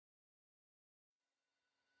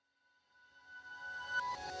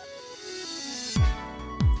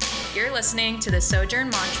You're listening to the Sojourn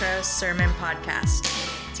Montrose Sermon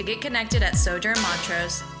Podcast. To get connected at Sojourn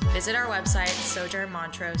Montrose, visit our website,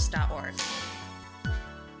 sojournmontrose.org.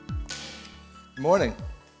 Good morning.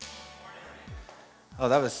 Oh,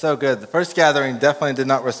 that was so good. The first gathering definitely did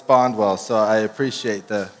not respond well, so I appreciate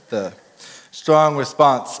the strong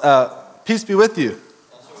response. Peace be with you.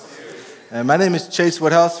 And my name is Chase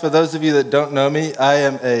Woodhouse. For those of you that don't know me, I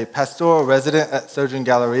am a pastoral resident at Sojourn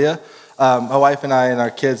Galleria. My wife and I and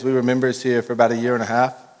our kids, we were members here for about a year and a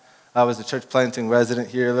half. I was a church planting resident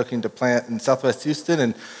here looking to plant in Southwest Houston,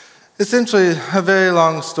 and essentially, a very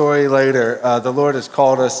long story later, the Lord has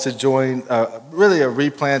called us to join really a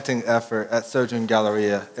replanting effort at Sojourn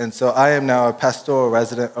Galleria. And so I am now a pastoral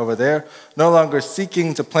resident over there, no longer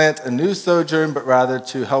seeking to plant a new Sojourn, but rather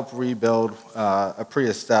to help rebuild a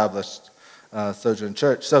pre-established Sojourn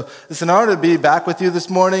Church. So it's an honor to be back with you this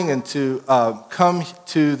morning and to come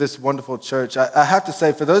to this wonderful church. I have to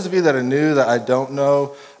say, for those of you that are new, that I don't know,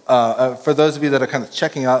 for those of you that are kind of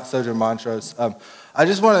checking out Sojourn Montrose, I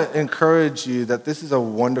just want to encourage you that this is a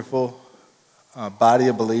wonderful body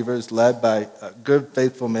of believers led by good,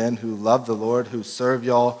 faithful men who love the Lord, who serve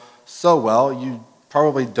y'all so well. You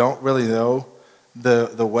probably don't really know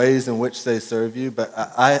the ways in which they serve you, but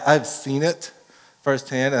I've seen it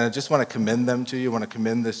firsthand, and I just want to commend them to you. I want to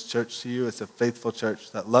commend this church to you. It's a faithful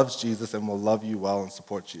church that loves Jesus and will love you well and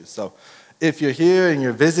support you. So if you're here and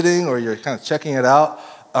you're visiting or you're kind of checking it out,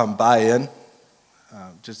 buy in.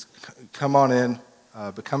 Just come on in.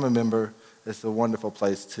 Become a member. It's a wonderful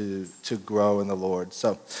place to grow in the Lord.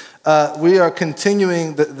 So we are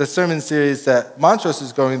continuing the sermon series that Montrose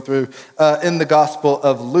is going through in the Gospel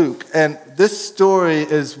of Luke. And this story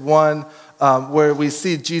is one where we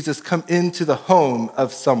see Jesus come into the home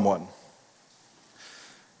of someone.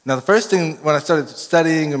 Now, the first thing, when I started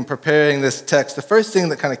studying and preparing this text, the first thing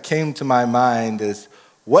that kind of came to my mind is,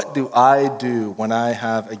 what do I do when I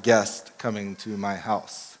have a guest coming to my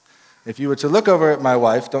house? If you were to look over at my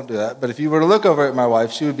wife, don't do that, but if you were to look over at my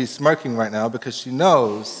wife, she would be smirking right now because she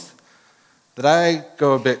knows that I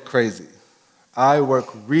go a bit crazy. I work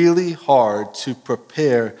really hard to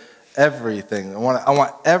prepare everything. I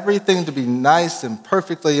want everything to be nice and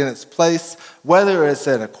perfectly in its place, whether it's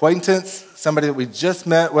an acquaintance, somebody that we just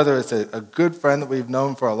met, whether it's a good friend that we've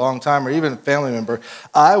known for a long time, or even a family member.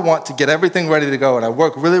 I want to get everything ready to go, and I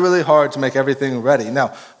work really, really hard to make everything ready.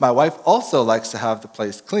 Now, my wife also likes to have the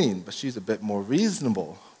place clean, but she's a bit more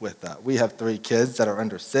reasonable with that. We have 3 kids that are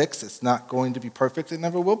under 6. It's not going to be perfect. It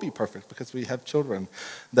never will be perfect because we have children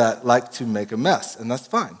that like to make a mess, and that's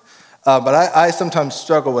fine. But I sometimes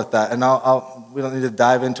struggle with that, and we don't need to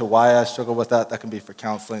dive into why I struggle with that. That can be for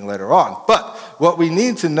counseling later on. But what we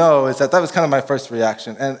need to know is that was kind of my first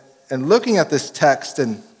reaction. And looking at this text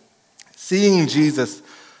and seeing Jesus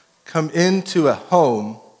come into a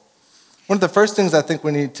home, one of the first things I think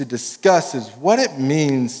we need to discuss is what it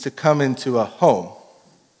means to come into a home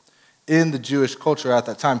in the Jewish culture at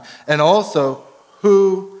that time, and also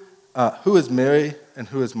who is Mary and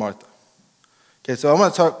who is Martha. Okay, so I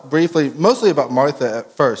want to talk briefly, mostly about Martha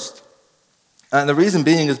at first. And the reason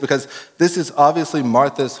being is because this is obviously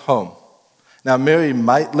Martha's home. Now, Mary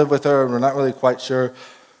might live with her, and we're not really quite sure.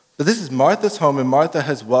 But this is Martha's home, and Martha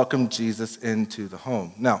has welcomed Jesus into the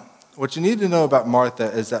home. Now, what you need to know about Martha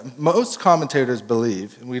is that most commentators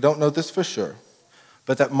believe, and we don't know this for sure,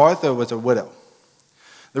 but that Martha was a widow.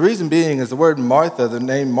 The reason being is the word Martha, the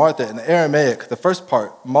name Martha in Aramaic, the first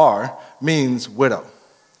part, mar, means widow.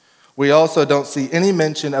 We also don't see any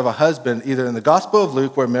mention of a husband either in the Gospel of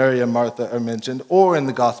Luke, where Mary and Martha are mentioned, or in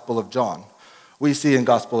the Gospel of John. We see in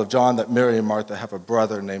Gospel of John that Mary and Martha have a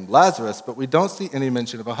brother named Lazarus, but we don't see any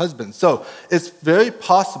mention of a husband. So it's very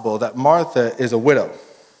possible that Martha is a widow.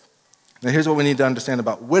 Now here's what we need to understand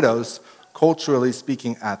about widows, culturally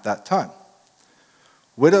speaking, at that time.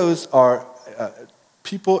 Widows are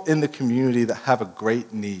people in the community that have a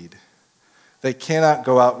great need. They cannot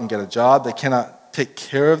go out and get a job. They cannot take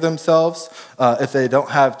care of themselves. If they don't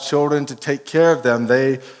have children to take care of them,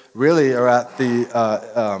 they really are at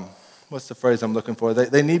the, what's the phrase I'm looking for?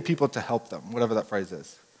 They need people to help them, whatever that phrase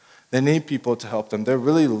is. They need people to help them. They're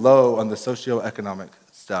really low on the socioeconomic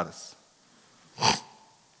status.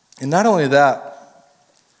 And not only that,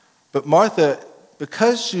 but Martha,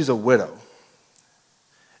 because she's a widow,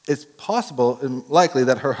 it's possible and likely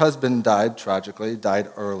that her husband died tragically, died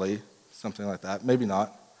early, something like that, maybe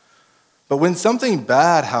not. But when something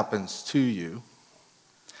bad happens to you,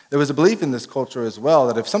 there was a belief in this culture as well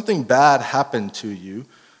that if something bad happened to you,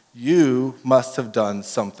 you must have done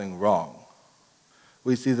something wrong.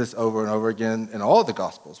 We see this over and over again in all the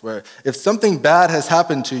Gospels, where if something bad has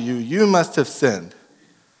happened to you, you must have sinned,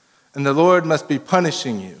 and the Lord must be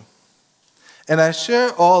punishing you. And I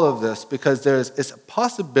share all of this because it's a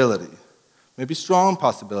possibility, maybe strong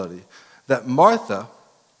possibility, that Martha,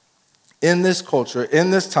 in this culture,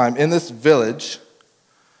 in this time, in this village,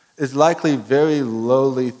 is likely very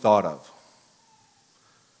lowly thought of.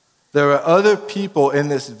 There are other people in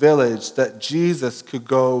this village that Jesus could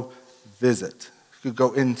go visit, could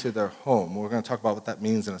go into their home. We're going to talk about what that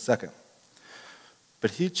means in a second.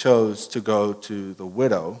 But he chose to go to the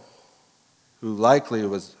widow, who likely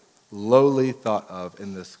was lowly thought of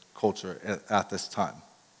in this culture at this time.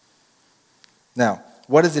 Now,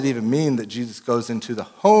 what does it even mean that Jesus goes into the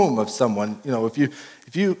home of someone?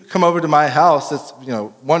 If you come over to my house, it's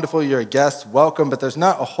wonderful, you're a guest, welcome, but there's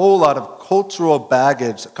not a whole lot of cultural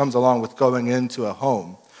baggage that comes along with going into a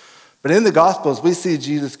home. But in the Gospels, we see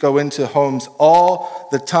Jesus go into homes all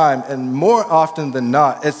the time, and more often than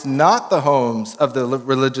not, it's not the homes of the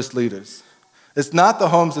religious leaders. It's not the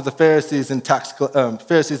homes of the Pharisees and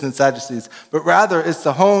Sadducees, but rather it's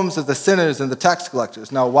the homes of the sinners and the tax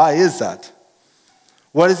collectors. Now, why is that?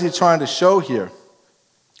 What is he trying to show here?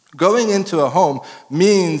 Going into a home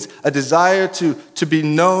means a desire to be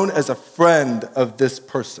known as a friend of this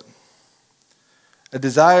person. A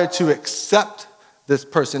desire to accept this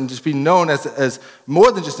person, to be known as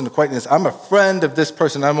more than just an acquaintance. I'm a friend of this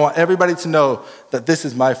person. I want everybody to know that this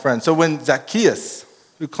is my friend. So when Zacchaeus,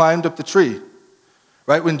 who climbed up the tree,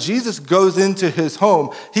 right, when Jesus goes into his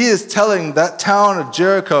home, he is telling that town of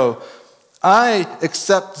Jericho, I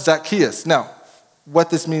accept Zacchaeus. Now,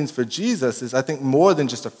 what this means for Jesus is, I think, more than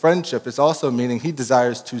just a friendship. It's also meaning he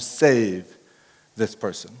desires to save this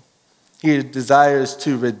person. He desires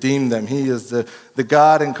to redeem them. He is the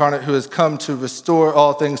God incarnate who has come to restore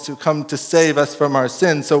all things, to come to save us from our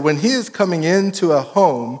sins. So when he is coming into a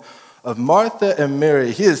home of Martha and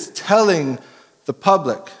Mary, he is telling the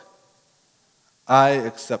public, I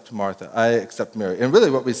accept Martha, I accept Mary. And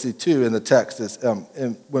really what we see too in the text is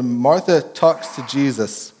when Martha talks to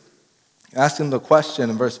Jesus, asking the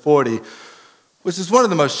question in verse 40, which is one of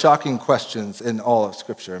the most shocking questions in all of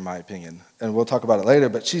Scripture, in my opinion. And we'll talk about it later.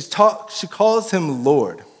 But she calls him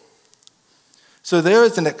Lord. So there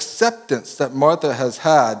is an acceptance that Martha has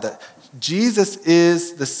had that Jesus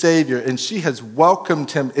is the Savior, and she has welcomed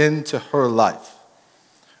him into her life.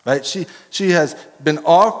 Right? She has been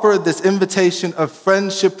offered this invitation of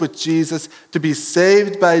friendship with Jesus, to be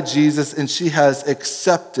saved by Jesus, and she has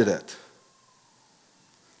accepted it.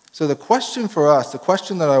 So the question for us, the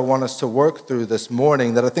question that I want us to work through this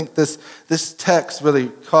morning, that I think this text really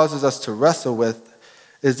causes us to wrestle with,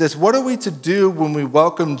 is this: what are we to do when we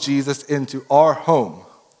welcome Jesus into our home?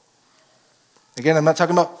 Again, I'm not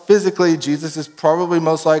talking about physically. Jesus is probably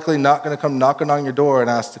most likely not going to come knocking on your door and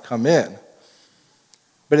ask to come in.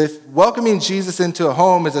 But if welcoming Jesus into a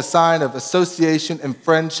home is a sign of association and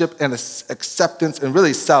friendship and acceptance and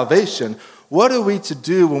really salvation, what are we to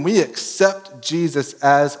do when we accept Jesus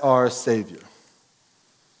as our Savior?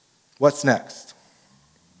 What's next?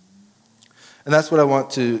 And that's what I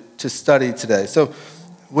want to study today. So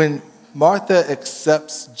when Martha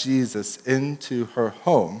accepts Jesus into her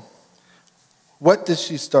home, what does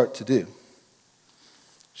she start to do?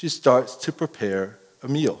 She starts to prepare a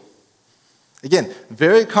meal. Again,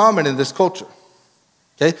 very common in this culture.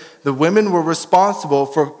 Okay? The women were responsible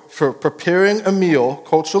for preparing a meal,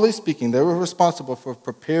 culturally speaking. They were responsible for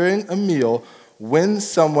preparing a meal when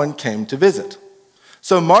someone came to visit.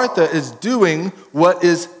 So Martha is doing what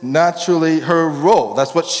is naturally her role.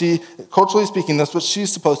 That's what culturally speaking, that's what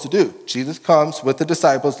she's supposed to do. Jesus comes with the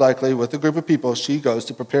disciples, likely with a group of people. She goes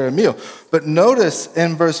to prepare a meal. But notice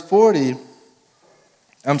in verse 40,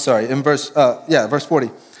 verse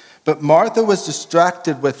 40. But Martha was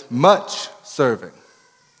distracted with much serving.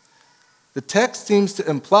 The text seems to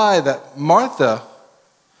imply that Martha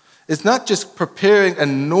is not just preparing a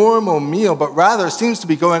normal meal, but rather seems to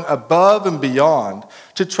be going above and beyond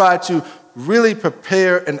to try to really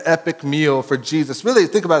prepare an epic meal for Jesus. Really,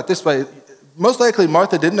 think about it this way. Most likely,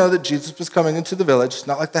 Martha didn't know that Jesus was coming into the village. It's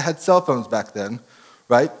not like they had cell phones back then,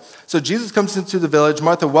 right? So Jesus comes into the village.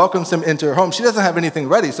 Martha welcomes him into her home. She doesn't have anything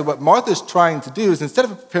ready. So what Martha's trying to do is, instead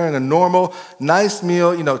of preparing a normal, nice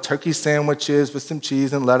meal, turkey sandwiches with some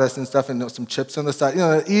cheese and lettuce and stuff and some chips on the side,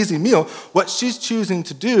 an easy meal, what she's choosing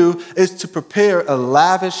to do is to prepare a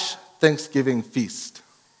lavish Thanksgiving feast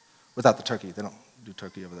without the turkey. They don't do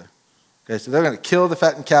turkey over there. Okay, so they're going to kill the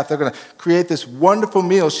fattened calf. They're going to create this wonderful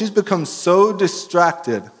meal. She's become so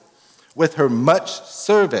distracted with her much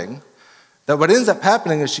serving that what ends up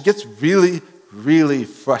happening is she gets really, really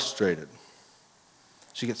frustrated.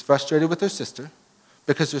 She gets frustrated with her sister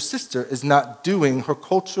because her sister is not doing her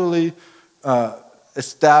culturally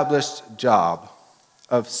established job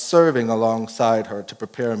of serving alongside her to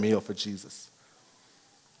prepare a meal for Jesus.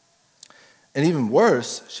 And even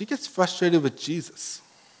worse, she gets frustrated with Jesus.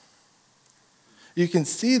 You can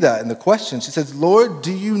see that in the question. She says, Lord,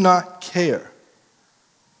 do you not care?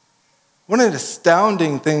 What an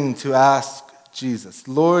astounding thing to ask Jesus.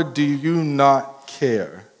 Lord, do you not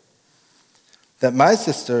care that my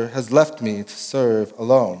sister has left me to serve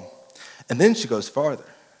alone? And then she goes farther.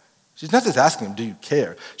 She's not just asking him, do you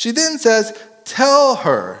care? She then says, tell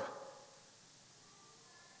her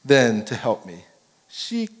then to help me.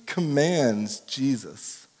 She commands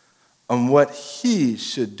Jesus on what he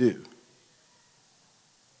should do.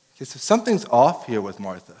 Okay, so something's off here with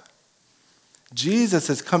Martha. Jesus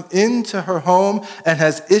has come into her home and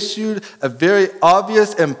has issued a very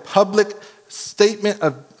obvious and public statement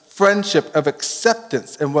of friendship, of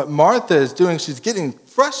acceptance. And what Martha is doing, she's getting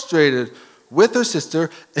frustrated with her sister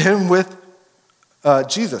and with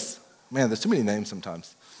Jesus. Man, there's too many names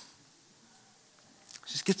sometimes.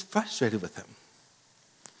 She just gets frustrated with him.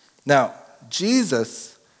 Now,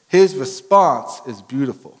 Jesus, his response is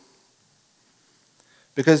beautiful.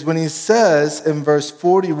 Because when he says in verse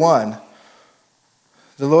 41,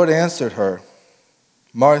 the Lord answered her,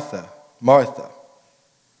 Martha, Martha.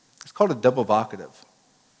 It's called a double vocative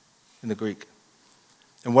in the Greek.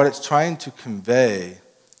 And what it's trying to convey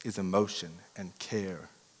is emotion and care.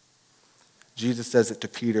 Jesus says it to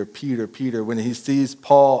Peter, Peter, Peter. When he sees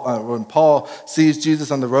when Paul sees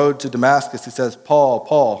Jesus on the road to Damascus, he says, Paul,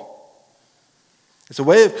 Paul. It's a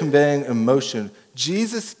way of conveying emotion.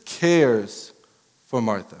 Jesus cares for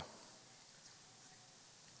Martha.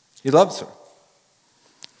 He loves her.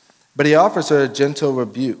 But he offers her a gentle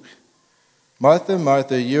rebuke. Martha,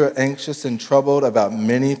 Martha, you are anxious and troubled about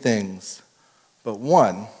many things, but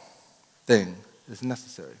one thing is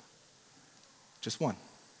necessary. Just one.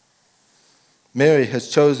 Mary has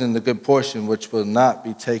chosen the good portion which will not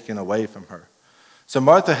be taken away from her. So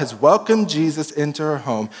Martha has welcomed Jesus into her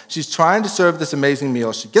home. She's trying to serve this amazing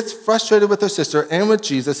meal. She gets frustrated with her sister and with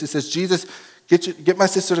Jesus. He says, Jesus, get my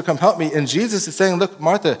sister to come help me. And Jesus is saying, look,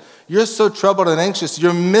 Martha, you're so troubled and anxious.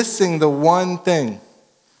 You're missing the one thing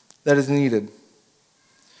that is needed.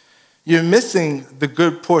 You're missing the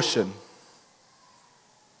good portion.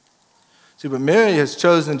 See, what Mary has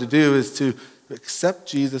chosen to do is to accept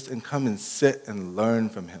Jesus and come and sit and learn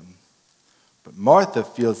from him. But Martha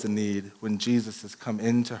feels the need when Jesus has come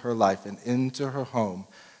into her life and into her home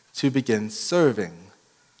to begin serving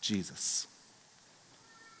Jesus.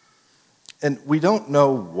 And we don't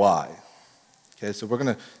know why. Okay, so we're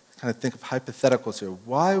going to kind of think of hypotheticals here.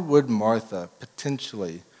 Why would Martha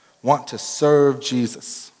potentially want to serve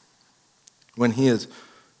Jesus when he has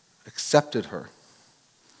accepted her?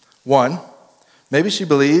 One, maybe she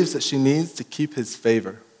believes that she needs to keep his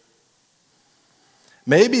favor.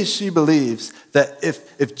 Maybe she believes that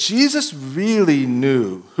if Jesus really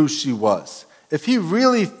knew who she was, if he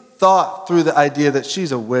really thought through the idea that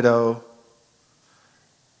she's a widow,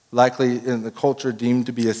 likely in the culture deemed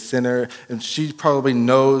to be a sinner, and she probably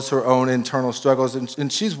knows her own internal struggles, and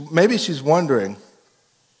maybe she's wondering,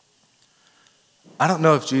 I don't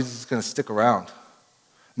know if Jesus is going to stick around.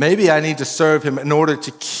 Maybe I need to serve him in order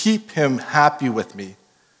to keep him happy with me,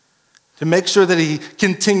 to make sure that he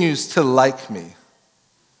continues to like me.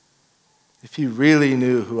 If he really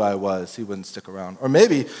knew who I was, he wouldn't stick around. Or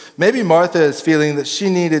maybe Martha is feeling that she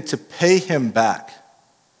needed to pay him back.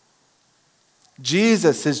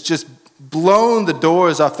 Jesus has just blown the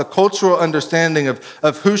doors off the cultural understanding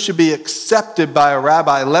of who should be accepted by a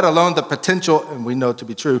rabbi, let alone the potential, and we know to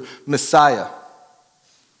be true, Messiah.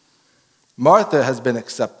 Martha has been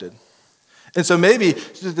accepted. And so maybe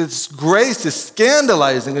this grace is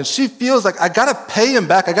scandalizing, and she feels like, I got to pay him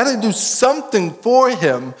back. I got to do something for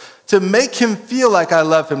him to make him feel like I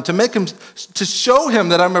love him, to show him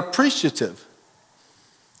that I'm appreciative.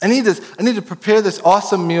 I need to prepare this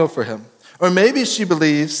awesome meal for him. Or maybe she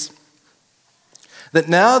believes that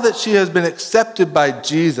now that she has been accepted by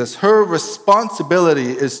Jesus, her responsibility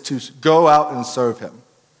is to go out and serve him.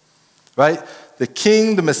 Right? The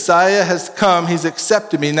King, the Messiah has come. He's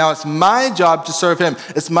accepted me. Now it's my job to serve him.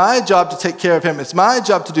 It's my job to take care of him. It's my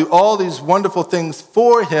job to do all these wonderful things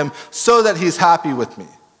for him so that he's happy with me.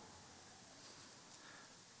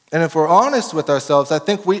 And if we're honest with ourselves, I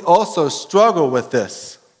think we also struggle with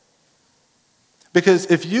this.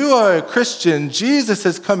 Because if you are a Christian, Jesus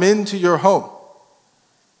has come into your home.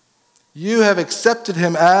 You have accepted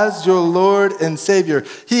him as your Lord and Savior.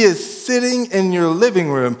 He is sitting in your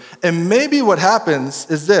living room. And maybe what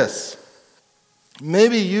happens is this.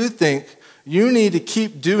 Maybe you think you need to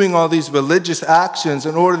keep doing all these religious actions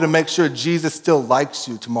in order to make sure Jesus still likes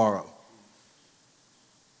you tomorrow.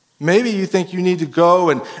 Maybe you think you need to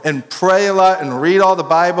go and pray a lot and read all the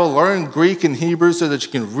Bible, learn Greek and Hebrew so that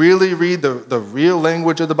you can really read the real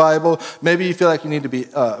language of the Bible. Maybe you feel like you need to be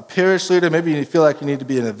a parish leader. Maybe you feel like you need to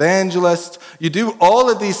be an evangelist. You do all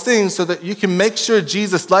of these things so that you can make sure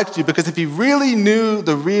Jesus likes you, because if he really knew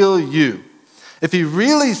the real you, if he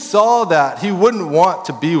really saw that, he wouldn't want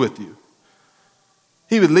to be with you.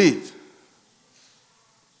 He would leave.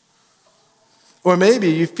 Or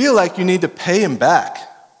maybe you feel like you need to pay him back.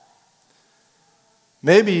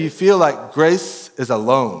 Maybe you feel like grace is a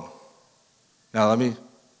loan. Now let me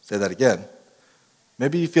say that again.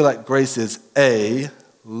 Maybe you feel like grace is a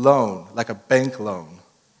loan, like a bank loan.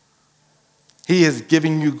 He is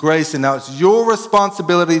giving you grace, and now it's your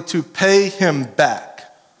responsibility to pay him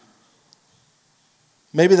back.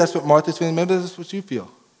 Maybe that's what Martha's feeling. Maybe that's what you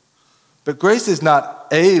feel. But grace is not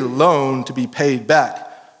a loan to be paid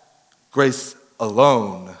back. Grace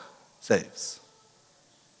alone saves.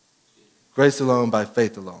 Grace alone by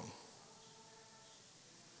faith alone.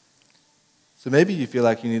 So maybe you feel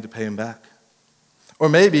like you need to pay him back. Or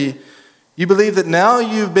maybe you believe that now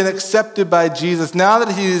you've been accepted by Jesus, now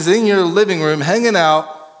that he is in your living room, hanging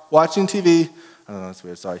out, watching TV. I don't know, that's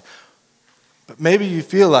weird, sorry. But maybe you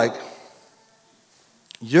feel like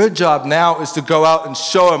your job now is to go out and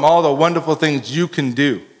show him all the wonderful things you can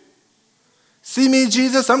do. See me,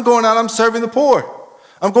 Jesus? I'm going out, I'm serving the poor.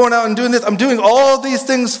 I'm going out and doing this. I'm doing all these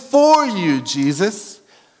things for you, Jesus.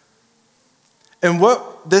 And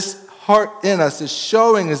what this heart in us is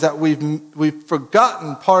showing is that we've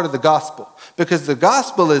forgotten part of the gospel. Because the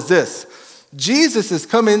gospel is this: Jesus has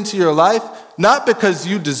come into your life not because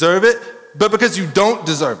you deserve it, but because you don't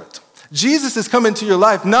deserve it. Jesus has come into your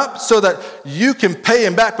life not so that you can pay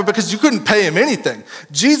him back, but because you couldn't pay him anything.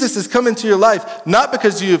 Jesus has come into your life not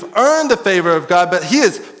because you've earned the favor of God, but he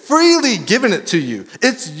has freely given it to you.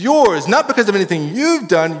 It's yours, not because of anything you've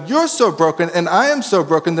done. You're so broken, and I am so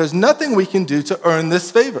broken. There's nothing we can do to earn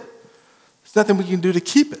this favor. There's nothing we can do to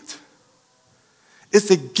keep it.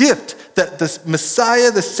 It's a gift that the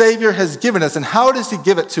Messiah, the Savior, has given us. And how does he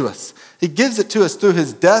give it to us? He gives it to us through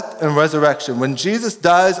his death and resurrection. When Jesus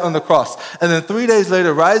dies on the cross and then 3 days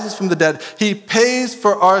later rises from the dead, he pays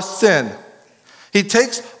for our sin. He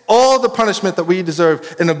takes all the punishment that we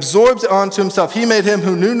deserve and absorbs it onto himself. He made him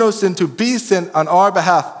who knew no sin to be sin on our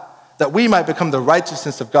behalf, that we might become the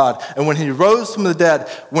righteousness of God. And when he rose from the dead,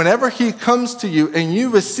 whenever he comes to you and you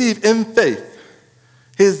receive in faith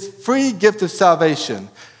his free gift of salvation,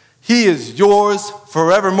 he is yours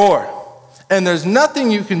forevermore. And there's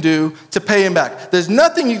nothing you can do to pay him back. There's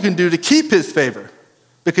nothing you can do to keep his favor,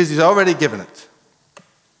 because he's already given it.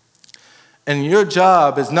 And your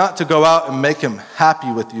job is not to go out and make him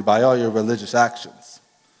happy with you by all your religious actions.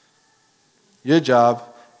 Your job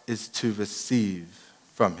is to receive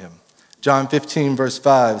from him. John 15, verse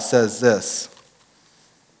 5 says this: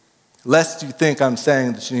 "Lest you think I'm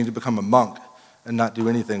saying that you need to become a monk and not do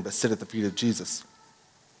anything but sit at the feet of Jesus.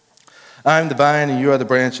 I am the vine and you are the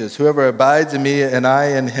branches. Whoever abides in me and I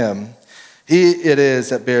in him, he it is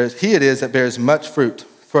that bears much fruit.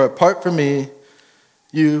 For apart from me,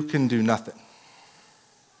 you can do nothing."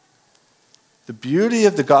 The beauty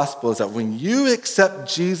of the gospel is that when you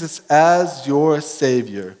accept Jesus as your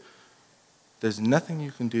Savior, there's nothing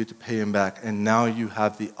you can do to pay him back, and now you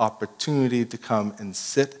have the opportunity to come and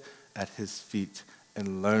sit at his feet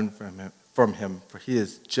and learn from him, for he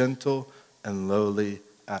is gentle and lowly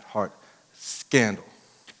at heart. Scandal.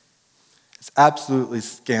 It's absolutely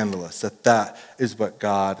scandalous that is what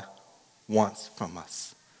God wants from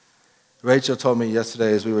us. Rachel told me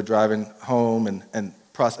yesterday as we were driving home and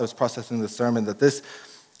I was processing the sermon that this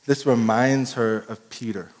reminds her of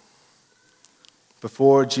Peter.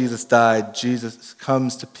 Before Jesus died, Jesus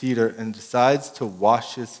comes to Peter and decides to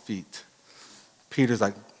wash his feet. Peter's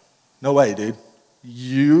like, "No way, dude.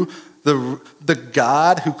 You, the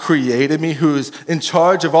God who created me, who is in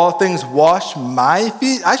charge of all things, wash my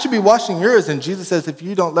feet? I should be washing yours." And Jesus says, "If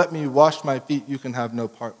you don't let me wash my feet, you can have no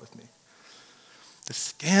part with me." The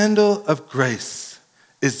scandal of grace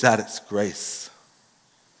is that it's grace.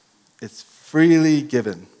 It's freely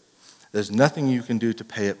given. There's nothing you can do to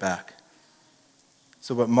pay it back.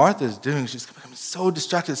 So what Martha is doing, she's becoming so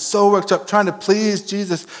distracted, so worked up, trying to please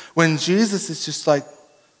Jesus, when Jesus is just like,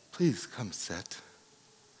 "Please come sit.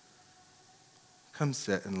 Come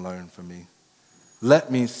sit and learn from me. Let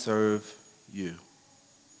me serve you."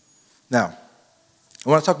 Now, I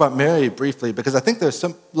want to talk about Mary briefly, because I think there's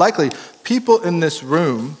some likely people in this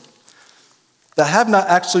room that have not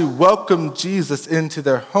actually welcomed Jesus into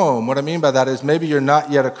their home. What I mean by that is maybe you're not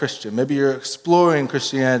yet a Christian. Maybe you're exploring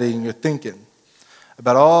Christianity and you're thinking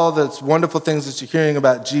about all the wonderful things that you're hearing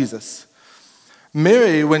about Jesus.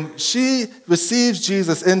 Mary, when she receives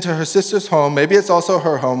Jesus into her sister's home, maybe it's also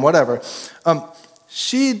her home, whatever,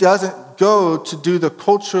 she doesn't go to do the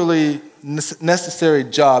culturally necessary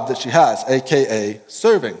job that she has, aka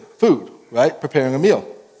serving food, right? Preparing a meal.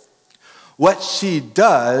 What she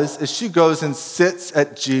does is she goes and sits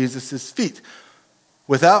at Jesus' feet.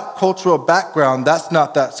 Without cultural background, that's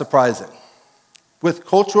not that surprising. With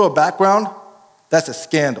cultural background, that's a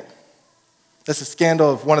scandal. That's a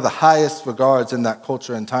scandal of one of the highest regards in that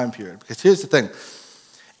culture and time period. Because here's the thing.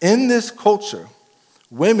 In this culture,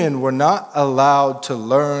 women were not allowed to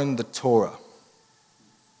learn the Torah.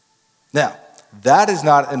 Now, that is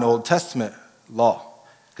not an Old Testament law.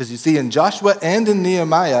 Because you see, in Joshua and in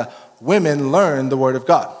Nehemiah, women learned the Word of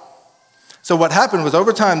God. So what happened was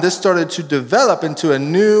over time, this started to develop into a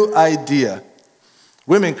new idea.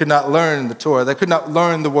 Women could not learn the Torah. They could not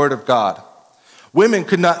learn the Word of God. Women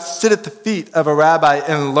could not sit at the feet of a rabbi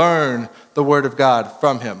and learn the Word of God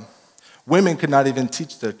from him. Women could not even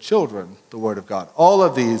teach their children the Word of God. All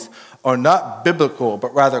of these are not biblical,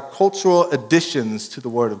 but rather cultural additions to the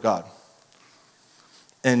Word of God.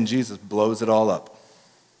 And Jesus blows it all up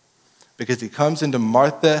because he comes into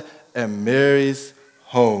Martha and Mary's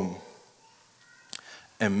home.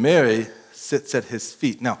 And Mary sits at his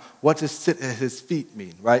feet. Now, what does sit at his feet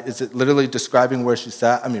mean, right? Is it literally describing where she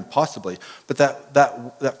sat? I mean, possibly. But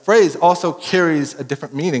that phrase also carries a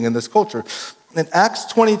different meaning in this culture. In Acts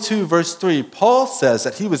 22, verse 3, Paul says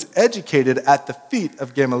that he was educated at the feet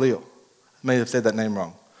of Gamaliel. I may have said that name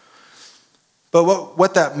wrong. But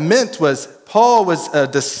what that meant was Paul was a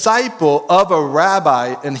disciple of a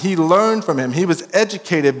rabbi, and he learned from him. He was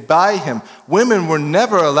educated by him. Women were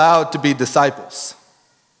never allowed to be disciples.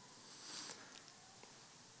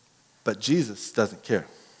 But Jesus doesn't care.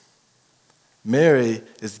 Mary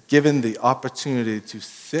is given the opportunity to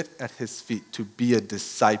sit at his feet, to be a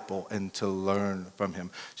disciple, and to learn from him.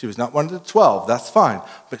 She was not one of the 12, that's fine,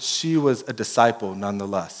 but she was a disciple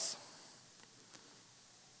nonetheless.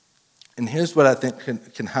 And here's what I think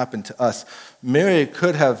can happen to us. Mary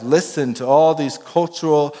could have listened to all these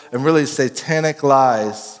cultural and really satanic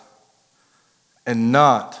lies and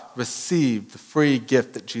not received the free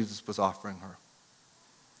gift that Jesus was offering her,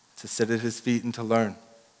 to sit at his feet and to learn.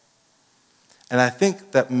 And I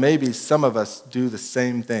think that maybe some of us do the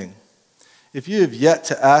same thing. If you have yet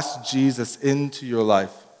to ask Jesus into your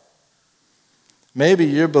life, maybe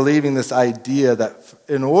you're believing this idea that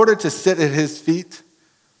in order to sit at his feet,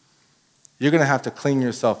 you're going to have to clean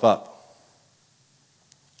yourself up.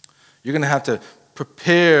 You're going to have to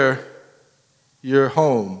prepare your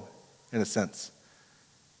home, in a sense.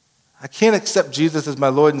 I can't accept Jesus as my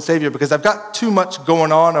Lord and Savior because I've got too much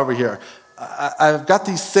going on over here. I've got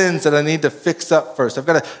these sins that I need to fix up first. I've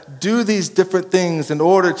got to do these different things in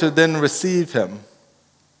order to then receive him.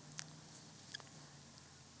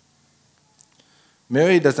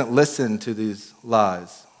 Mary doesn't listen to these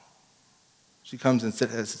lies. She comes and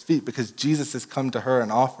sits at his feet because Jesus has come to her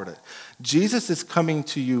and offered it. Jesus is coming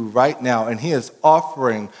to you right now, and he is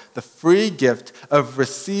offering the free gift of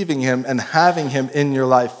receiving him and having him in your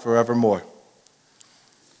life forevermore.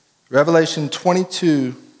 Revelation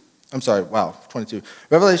 22.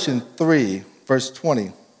 Revelation 3, verse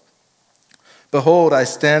 20. Behold, I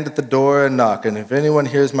stand at the door and knock, and if anyone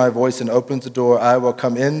hears my voice and opens the door, I will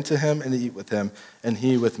come in to him and eat with him, and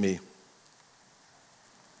he with me.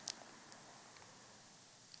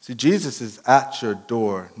 See, Jesus is at your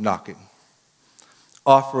door knocking,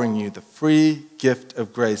 offering you the free gift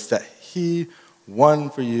of grace that he won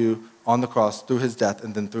for you on the cross through his death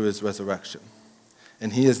and then through his resurrection.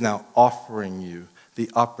 And he is now offering you the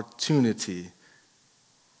opportunity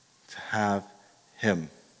to have him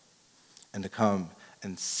and to come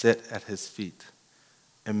and sit at his feet.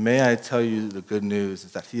 And may I tell you the good news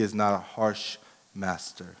is that he is not a harsh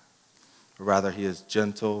master. Rather, he is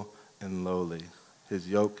gentle and lowly. His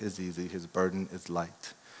yoke is easy, his burden is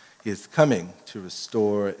light. He is coming to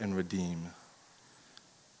restore and redeem.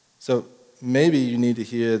 So maybe you need to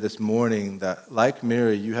hear this morning that, like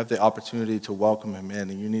Mary, you have the opportunity to welcome him in,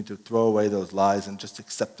 and you need to throw away those lies and just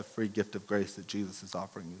accept the free gift of grace that Jesus is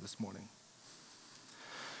offering you this morning.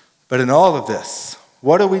 But in all of this,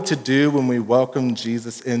 what are we to do when we welcome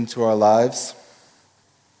Jesus into our lives?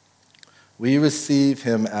 We receive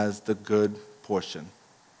him as the good portion.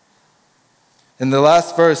 In the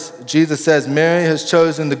last verse, Jesus says, Mary has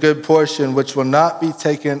chosen the good portion which will not be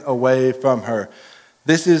taken away from her.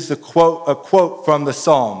 This is a quote from the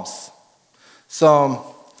Psalms. Psalm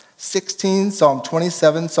 16, Psalm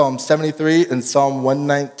 27, Psalm 73, and Psalm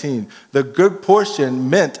 119. The good portion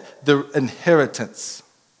meant the inheritance,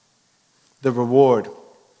 the reward,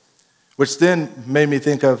 which then made me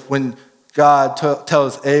think of when God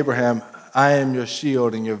tells Abraham, I am your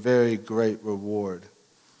shield and your very great reward.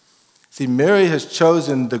 See, Mary has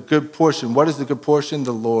chosen the good portion. What is the good portion?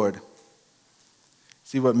 The Lord.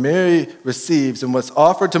 See, what Mary receives and what's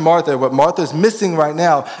offered to Martha, what Martha's missing right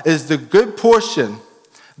now, is the good portion,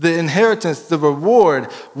 the inheritance, the reward.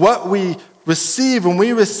 What we receive when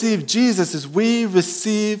we receive Jesus is we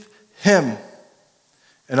receive him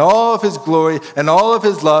and all of his glory and all of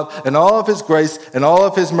his love and all of his grace and all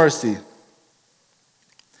of his mercy.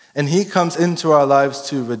 And he comes into our lives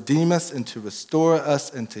to redeem us and to restore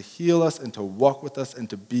us and to heal us and to walk with us and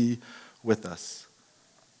to be with us.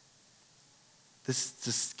 This is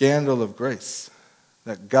the scandal of grace,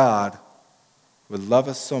 that God would love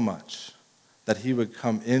us so much that he would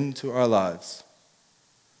come into our lives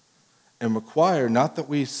and require not that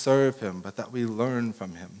we serve him, but that we learn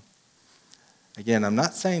from him. Again, I'm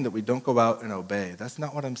not saying that we don't go out and obey. That's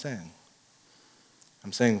not what I'm saying.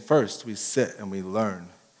 I'm saying first we sit and we learn.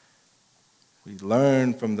 We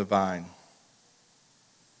learn from the vine.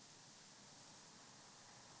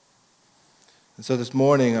 And so this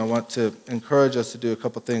morning, I want to encourage us to do a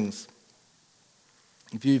couple things.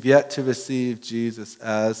 If you've yet to receive Jesus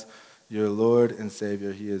as your Lord and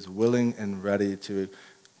Savior, he is willing and ready to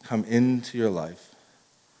come into your life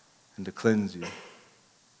and to cleanse you.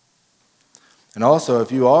 And also,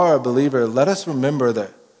 if you are a believer, let us remember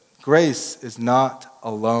that grace is not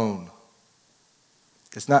a loan.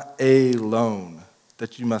 It's not a loan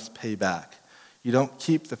that you must pay back. You don't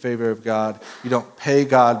keep the favor of God. You don't pay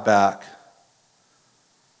God back.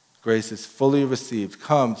 Grace is fully received.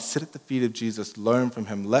 Come, sit at the feet of Jesus, learn from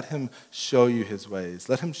him. Let him show you his ways.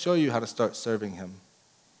 Let him show you how to start serving him.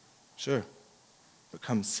 Sure, but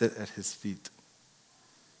come sit at his feet.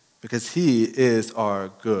 Because he is our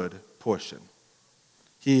good portion.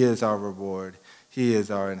 He is our reward. He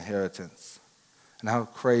is our inheritance. And how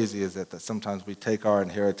crazy is it that sometimes we take our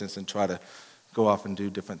inheritance and try to go off and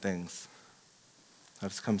do different things?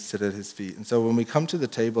 Let us come sit at his feet. And so when we come to the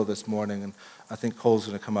table this morning, and I think Cole's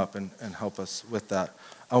going to come up and help us with that,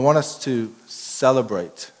 I want us to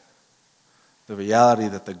celebrate the reality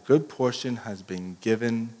that the good portion has been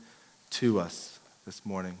given to us this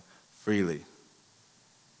morning freely.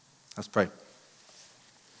 Let's pray.